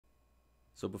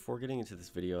So before getting into this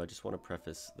video, I just want to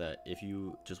preface that if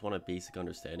you just want a basic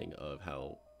understanding of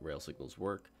how rail signals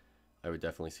work, I would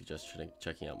definitely suggest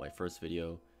checking out my first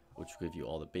video, which will give you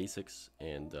all the basics,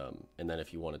 and then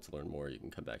if you wanted to learn more, you can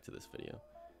come back to this video.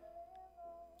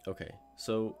 Okay,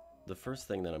 so the first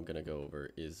thing that I'm going to go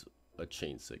over is a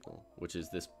chain signal, which is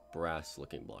this brass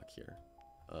looking block here.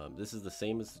 This is the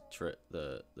same as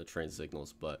the train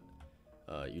signals, but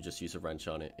you just use a wrench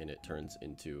on it and it turns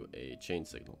into a chain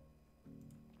signal.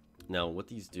 Now what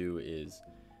these do is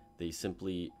they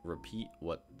simply repeat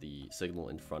what the signal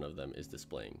in front of them is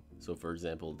displaying. So for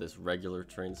example, this regular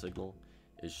train signal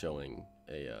is showing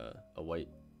a white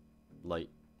light,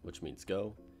 which means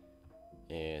go,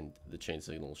 and the chain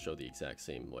signals show the exact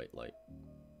same white light.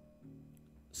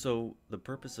 So the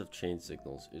purpose of chain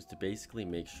signals is to basically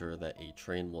make sure that a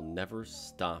train will never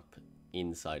stop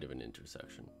inside of an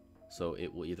intersection. So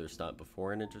it will either stop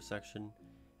before an intersection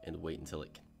and wait until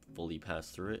it can fully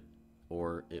pass through it,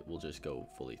 or it will just go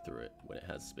fully through it when it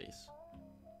has space.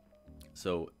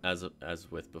 So as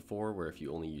with before, where if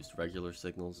you only used regular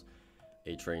signals,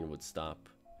 a train would stop,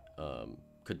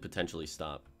 could potentially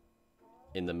stop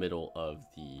in the middle of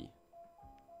the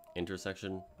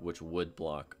intersection, which would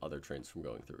block other trains from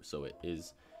going through. So it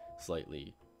is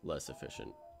slightly less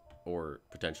efficient, or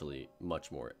potentially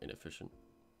much more inefficient.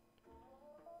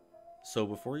 So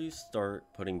before you start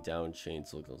putting down chain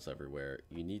signals everywhere,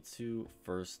 you need to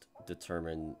first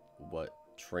determine what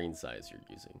train size you're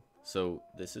using. So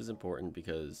this is important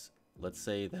because let's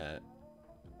say that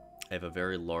I have a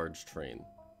very large train,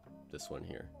 this one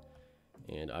here,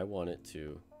 and I want it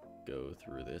to go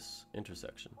through this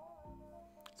intersection.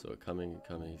 So it's coming,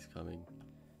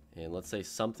 and let's say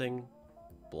something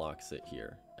blocks it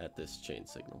here at this chain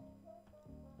signal.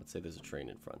 Let's say there's a train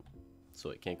in front,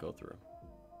 so it can't go through.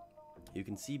 You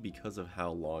can see because of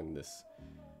how long this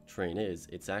train is,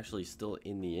 it's actually still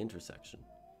in the intersection,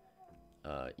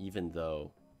 even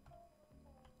though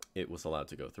it was allowed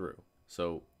to go through.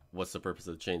 So what's the purpose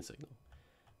of the chain signal?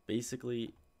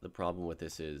 Basically, the problem with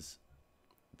this is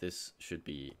this should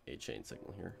be a chain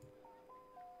signal here.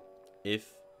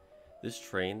 If this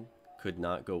train could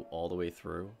not go all the way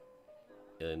through,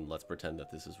 and let's pretend that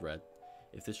this is red,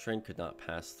 if this train could not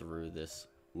pass through this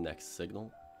next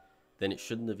signal, then it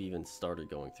shouldn't have even started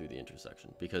going through the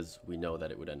intersection, because we know that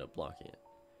it would end up blocking it.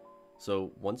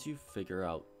 So once you figure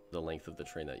out the length of the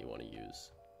train that you want to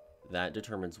use, that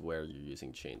determines where you're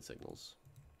using chain signals.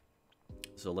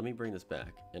 So let me bring this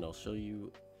back and I'll show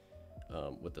you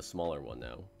with the smaller one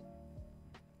now.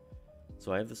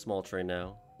 So I have the small train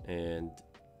now, and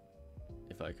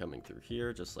if I'm coming through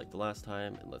here just like the last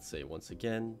time, and let's say once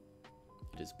again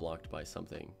it is blocked by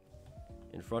something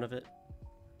in front of it,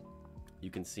 you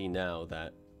can see now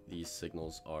that these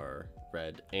signals are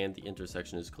red and the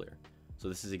intersection is clear. So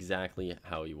this is exactly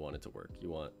how you want it to work.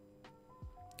 You want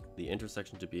the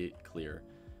intersection to be clear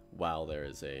while there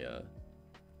is a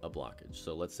blockage.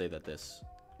 So let's say that this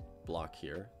block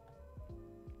here,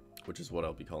 which is what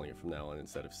I'll be calling it from now on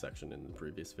instead of section in the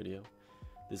previous video,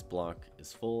 this block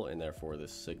is full, and therefore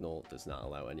this signal does not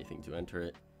allow anything to enter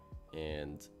it,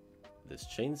 and this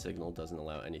chain signal doesn't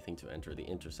allow anything to enter the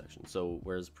intersection. So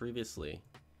whereas previously,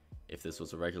 if this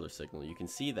was a regular signal, you can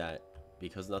see that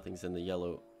because nothing's in the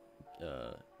yellow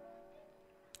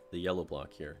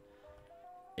block here,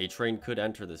 a train could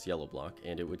enter this yellow block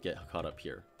and it would get caught up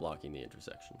here, blocking the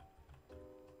intersection.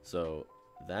 So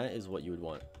that is what you would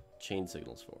want chain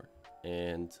signals for.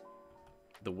 And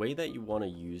the way that you want to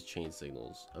use chain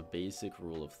signals, a basic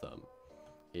rule of thumb,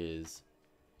 is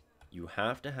you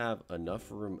have to have enough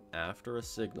room after a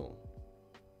signal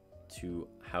to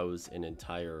house an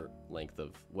entire length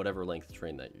of whatever length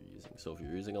train that you're using. So if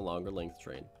you're using a longer length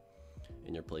train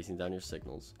and you're placing down your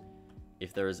signals,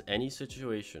 if there is any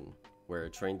situation where a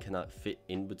train cannot fit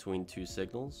in between two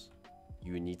signals,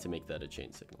 you need to make that a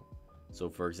chain signal. So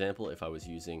for example, if I was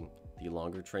using the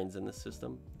longer trains in this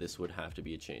system, this would have to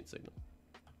be a chain signal.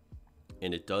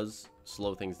 And it does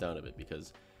slow things down a bit,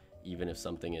 because even if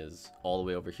something is all the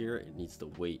way over here, it needs to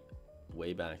wait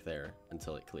way back there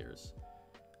until it clears.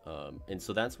 And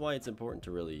so that's why it's important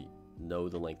to really know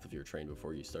the length of your train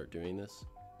before you start doing this.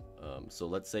 So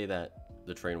let's say that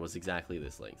the train was exactly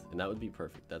this length, and that would be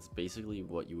perfect. That's basically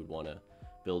what you would want to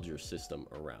build your system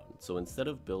around. So instead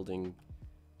of building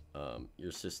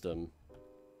your system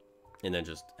and then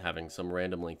just having some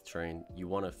random length train, you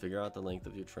want to figure out the length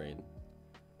of your train,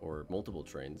 or multiple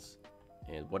trains,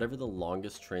 and whatever the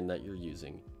longest train that you're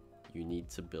using, you need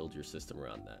to build your system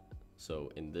around that.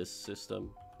 So in this system,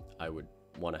 I would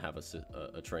want to have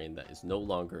a train that is no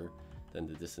longer than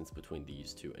the distance between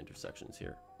these two intersections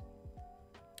here.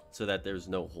 so that there's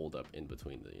no holdup in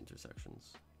between the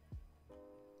intersections.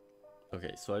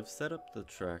 Okay, so I've set up the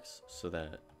tracks so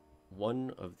that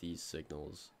one of these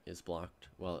signals is blocked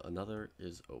while another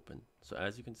is open. So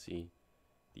as you can see,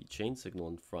 the chain signal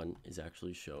in front is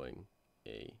actually showing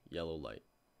a yellow light.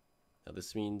 Now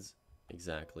this means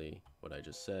exactly what I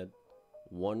just said.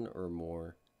 One or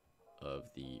more of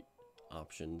the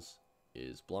options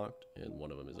is blocked and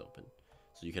one of them is open.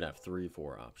 So you could have 3 or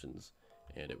 4 options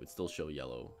and it would still show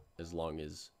yellow as long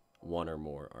as one or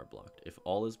more are blocked. If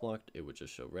all is blocked, it would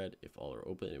just show red. If all are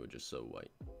open, it would just show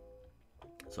white.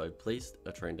 So I've placed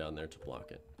a train down there to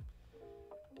block it.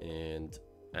 And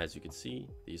as you can see,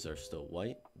 these are still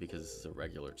white because this is a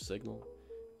regular signal.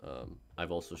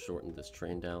 I've also shortened this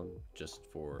train down just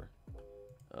for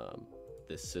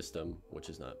this system, which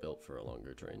is not built for a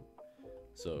longer train.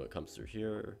 So it comes through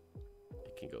here,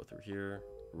 it can go through here,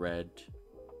 red,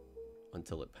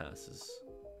 until it passes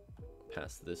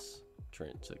past this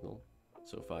train signal.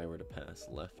 So if I were to pass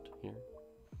left here,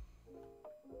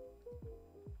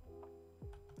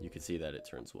 you can see that it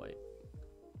turns white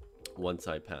once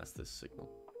I pass this signal.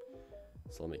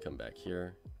 So let me come back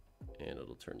here and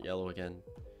it'll turn yellow again.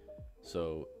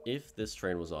 So if this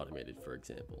train was automated, for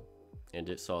example, and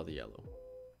it saw the yellow,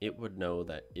 it would know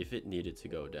that if it needed to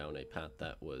go down a path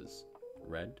that was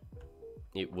red,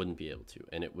 it wouldn't be able to,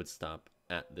 and it would stop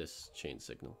at this chain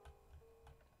signal.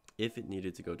 If it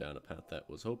needed to go down a path that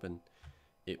was open,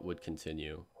 it would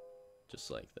continue just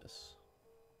like this.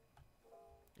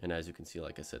 And as you can see,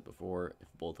 like I said before, if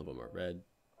both of them are red,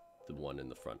 the one in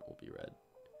the front will be red.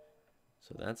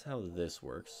 So that's how this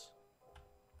works.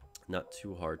 Not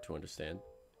too hard to understand.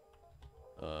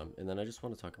 And then I just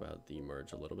want to talk about the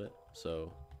merge a little bit.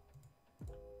 So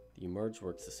the merge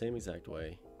works the same exact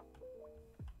way.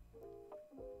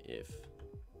 If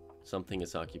something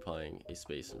is occupying a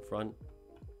space in front,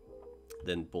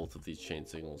 then both of these chain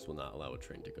signals will not allow a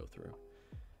train to go through.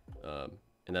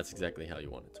 And that's exactly how you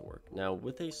want it to work. Now,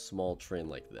 with a small train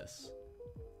like this,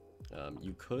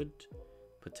 you could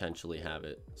potentially have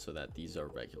it so that these are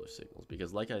regular signals.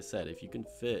 Because like I said, if you can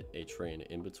fit a train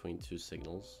in between 2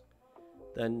 signals,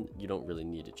 then you don't really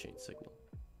need a chain signal.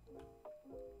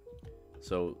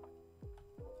 So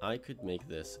I could make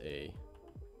this a,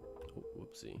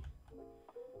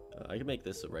 I could make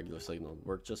this a regular signal,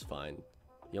 work just fine.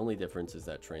 The only difference is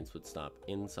that trains would stop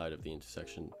inside of the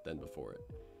intersection than before it.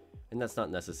 And that's not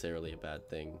necessarily a bad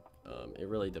thing. It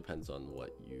really depends on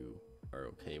what you are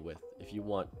okay with. If you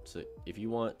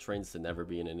want trains to never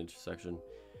be in an intersection,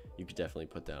 you could definitely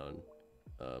put down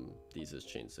these as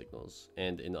chain signals.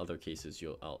 And in other cases,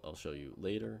 I'll show you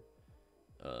later,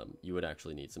 you would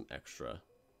actually need some extra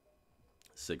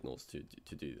signals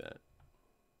to do that.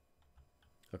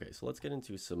 Okay, so let's get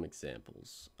into some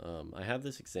examples. I have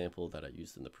this example that I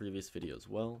used in the previous video as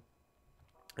well,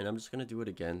 and I'm just going to do it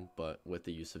again, but with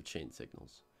the use of chain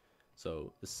signals.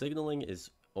 So the signaling is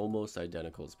almost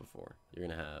identical as before. You're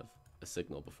going to have a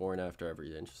signal before and after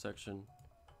every intersection,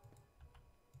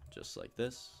 just like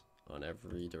this, on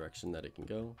every direction that it can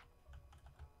go.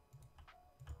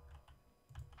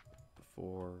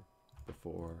 Before,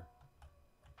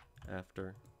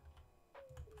 after,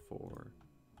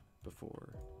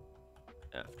 before,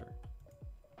 after.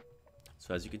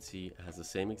 So as you can see, it has the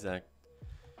same exact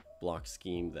block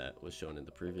scheme that was shown in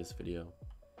the previous video,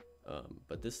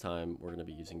 but this time we're going to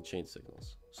be using chain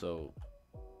signals. So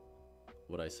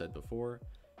what I said before,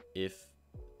 if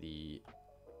the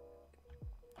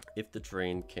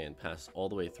train can pass all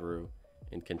the way through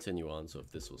and continue on, so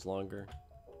if this was longer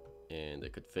and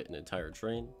it could fit an entire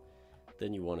train,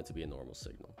 then you want it to be a normal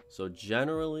signal. So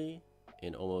generally,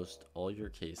 in almost all your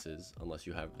cases, unless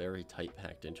you have very tight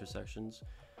packed intersections,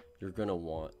 you're going to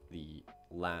want the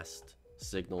last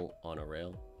signal on a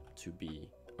rail to be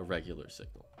a regular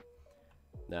signal.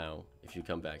 Now, if you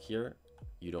come back here,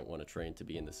 you don't want a train to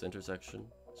be in this intersection,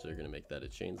 so you're going to make that a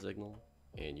chain signal.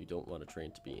 And you don't want a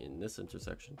train to be in this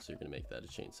intersection, so you're going to make that a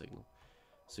chain signal.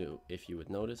 So if you would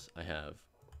notice, I have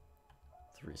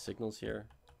 3 signals here,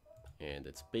 and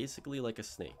it's basically like a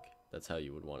snake. That's how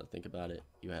you would want to think about it.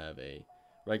 You have a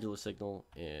regular signal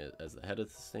as the head of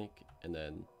the snake, and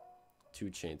then 2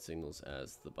 chain signals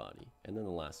as the body. And then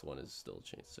the last one is still a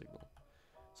chain signal.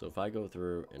 So if I go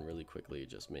through and really quickly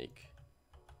just make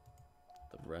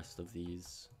the rest of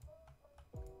these,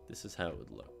 this is how it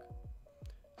would look.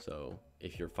 So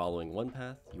if you're following one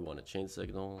path, you want a chain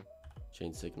signal,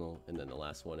 and then the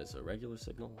last one is a regular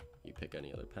signal. You pick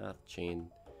any other path, chain,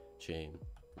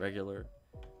 regular,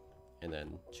 and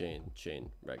then chain,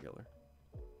 regular.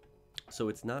 So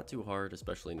it's not too hard,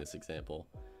 especially in this example,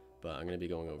 but I'm going to be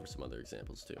going over some other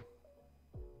examples too.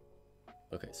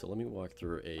 Okay, so let me walk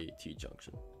through a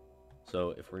T-junction.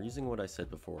 So if we're using what I said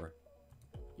before,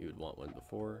 you would want one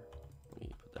before. Let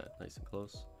me put that nice and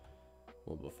close.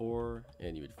 One before,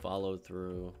 and you would follow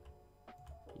through,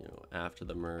 you know, after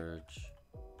the merge,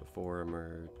 before a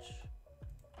merge,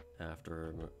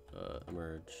 after a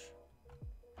merge,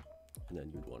 and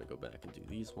then you'd want to go back and do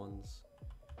these ones,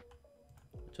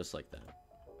 just like that.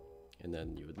 And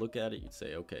then you would look at it, you'd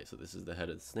say, okay, so this is the head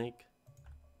of the snake,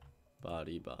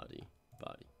 body, body,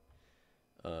 body.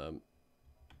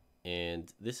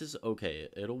 And this is okay,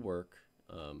 it'll work.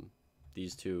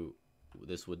 These two,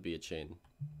 this would be a chain,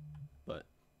 but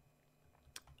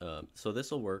so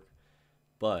this will work,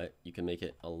 but you can make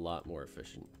it a lot more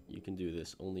efficient. You can do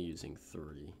this only using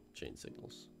 3 chain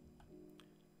signals,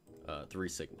 3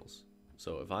 signals.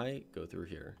 So if I go through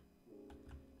here,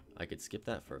 I could skip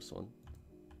that first one,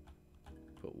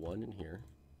 put 1 in here,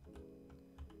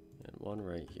 and 1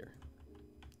 right here.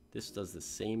 This does the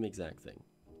same exact thing.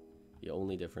 The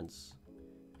only difference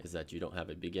is that you don't have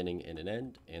a beginning and an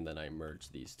end, and then I merge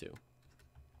these two.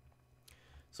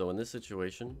 So in this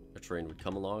situation, a train would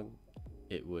come along,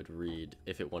 it would read,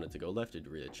 if it wanted to go left, it'd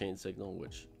read a chain signal,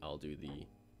 which I'll do the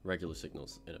regular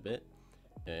signals in a bit,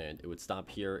 and it would stop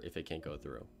here if it can't go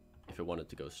through. If it wanted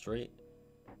to go straight,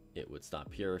 it would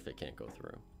stop here if it can't go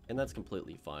through. And that's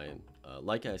completely fine.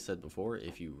 Like I said before,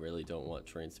 if you really don't want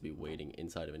trains to be waiting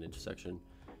inside of an intersection,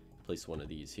 place one of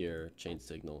these here, chain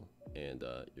signal, and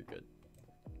you're good.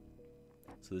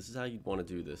 So this is how you'd want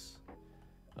to do this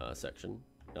section.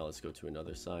 Now let's go to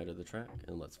another side of the track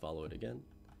and let's follow it again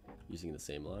using the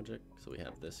same logic. So we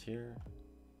have this here,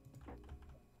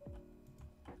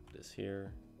 this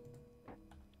here.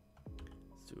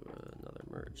 Let's do another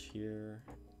merge here,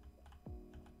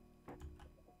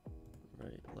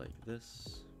 right, like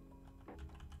this.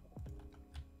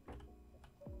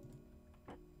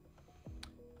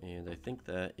 And I think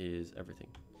that is everything.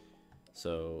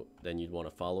 So then you'd want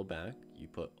to follow back. You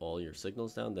put all your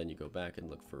signals down, then you go back and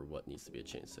look for what needs to be a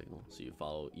chain signal. So you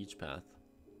follow each path.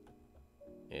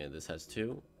 And this has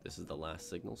 2. This is the last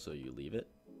signal, so you leave it.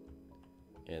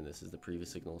 And this is the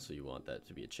previous signal, so you want that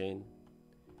to be a chain.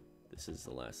 This is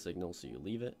the last signal, so you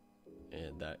leave it.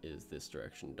 And that is this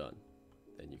direction done.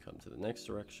 Then you come to the next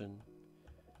direction.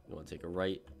 You want to take a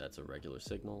right, that's a regular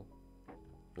signal.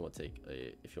 You want to take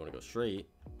a, if you want to go straight,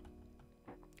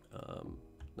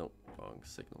 nope, wrong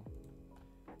signal.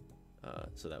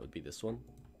 So that would be this one.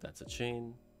 That's a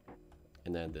chain.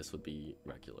 And then this would be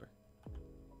regular.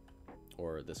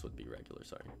 Or this would be regular,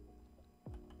 sorry.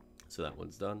 So that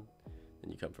one's done.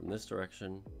 Then you come from this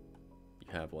direction. You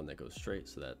have one that goes straight,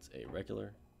 so that's a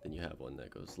regular. Then you have one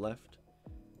that goes left.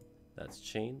 That's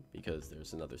chain, because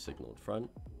there's another signal in front.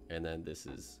 And then this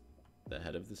is the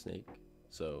head of the snake.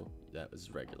 So that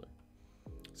was regular.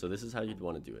 So this is how you'd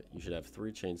want to do it. You should have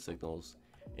 3 chain signals,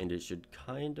 and it should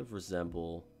kind of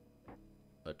resemble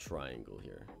a triangle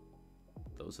here.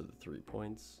 Those are the 3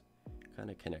 points. Kind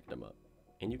of connect them up.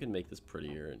 And you can make this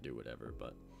prettier and do whatever,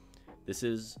 but this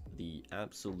is the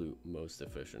absolute most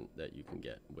efficient that you can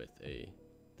get with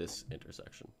this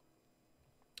intersection.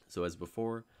 So as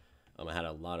before, I had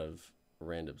a lot of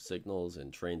random signals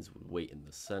and trains would wait in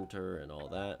the center and all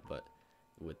that, but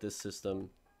with this system,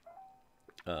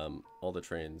 all the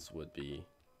trains would be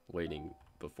waiting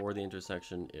before the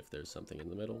intersection if there's something in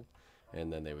the middle,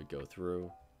 and then they would go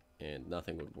through and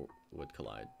nothing would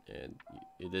collide, and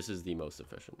this is the most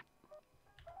efficient.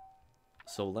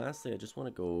 So lastly, I just want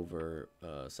to go over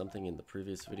something in the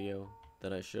previous video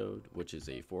that I showed, which is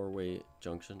a 4-way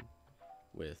junction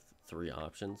with 3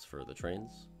 options for the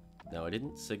trains. Now I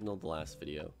didn't signal the last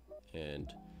video,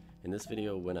 and in this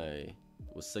video when I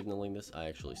was signaling this, I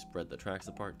actually spread the tracks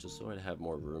apart just so I'd have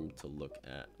more room to look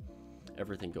at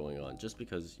everything going on, just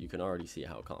because you can already see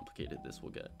how complicated this will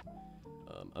get.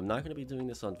 I'm not going to be doing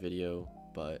this on video,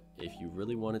 but if you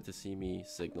really wanted to see me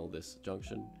signal this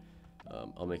junction,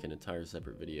 I'll make an entire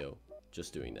separate video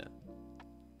just doing that.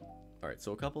 Alright,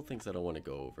 so a couple things that I want to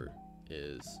go over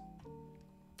is,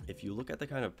 if you look at the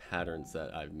kind of patterns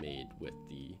that I've made with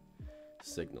the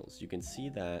signals, you can see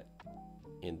that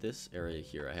in this area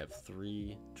here I have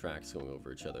 3 tracks going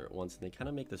over each other at once, and they kind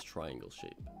of make this triangle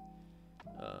shape.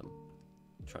 I'm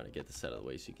trying to get this out of the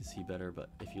way so you can see better, but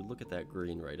if you look at that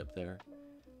green right up there,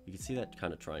 you can see that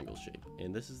kind of triangle shape,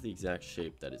 and this is the exact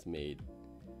shape that is made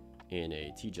in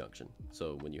a T-junction.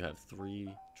 So when you have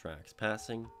 3 tracks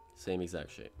passing, same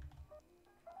exact shape.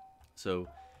 So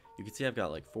you can see I've got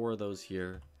like 4 of those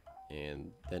here,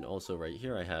 and then also right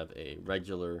here I have a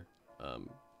regular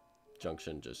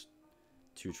junction, just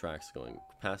 2 tracks going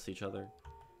past each other,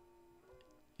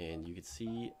 and you can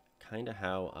see kind of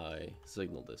how I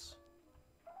signaled this.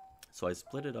 So I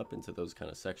split it up into those kind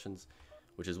of sections,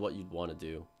 which is what you'd want to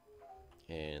do.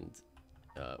 And,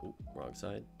 wrong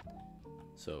side.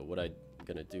 So what I'm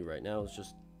going to do right now is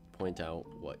just point out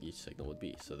what each signal would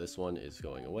be. So this one is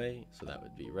going away, so that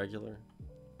would be regular,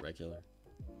 regular.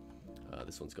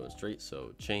 This one's going straight,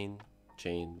 so chain,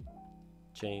 chain,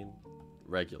 chain,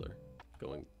 regular,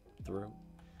 going through.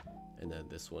 And then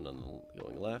this one on the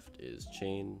going left is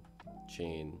chain,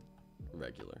 chain,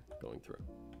 regular, going through.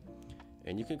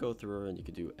 And you can go through and you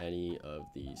can do any of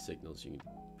the signals. You can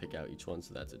pick out each one.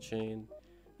 So that's a chain,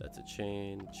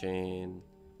 chain,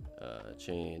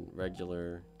 chain,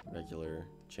 regular, regular,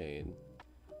 chain,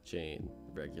 chain,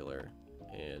 regular.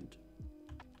 And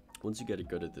once you get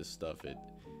good at this stuff,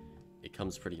 it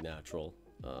comes pretty natural.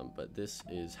 But this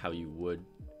is how you would,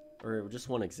 or just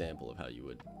one example of how you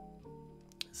would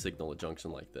signal a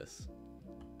junction like this.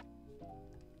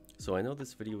 So I know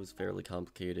this video was fairly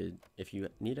complicated. If you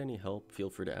need any help,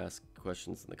 feel free to ask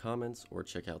questions in the comments or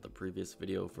check out the previous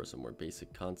video for some more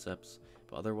basic concepts.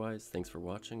 But otherwise, thanks for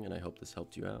watching and I hope this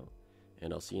helped you out.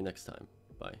 And I'll see you next time.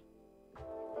 Bye.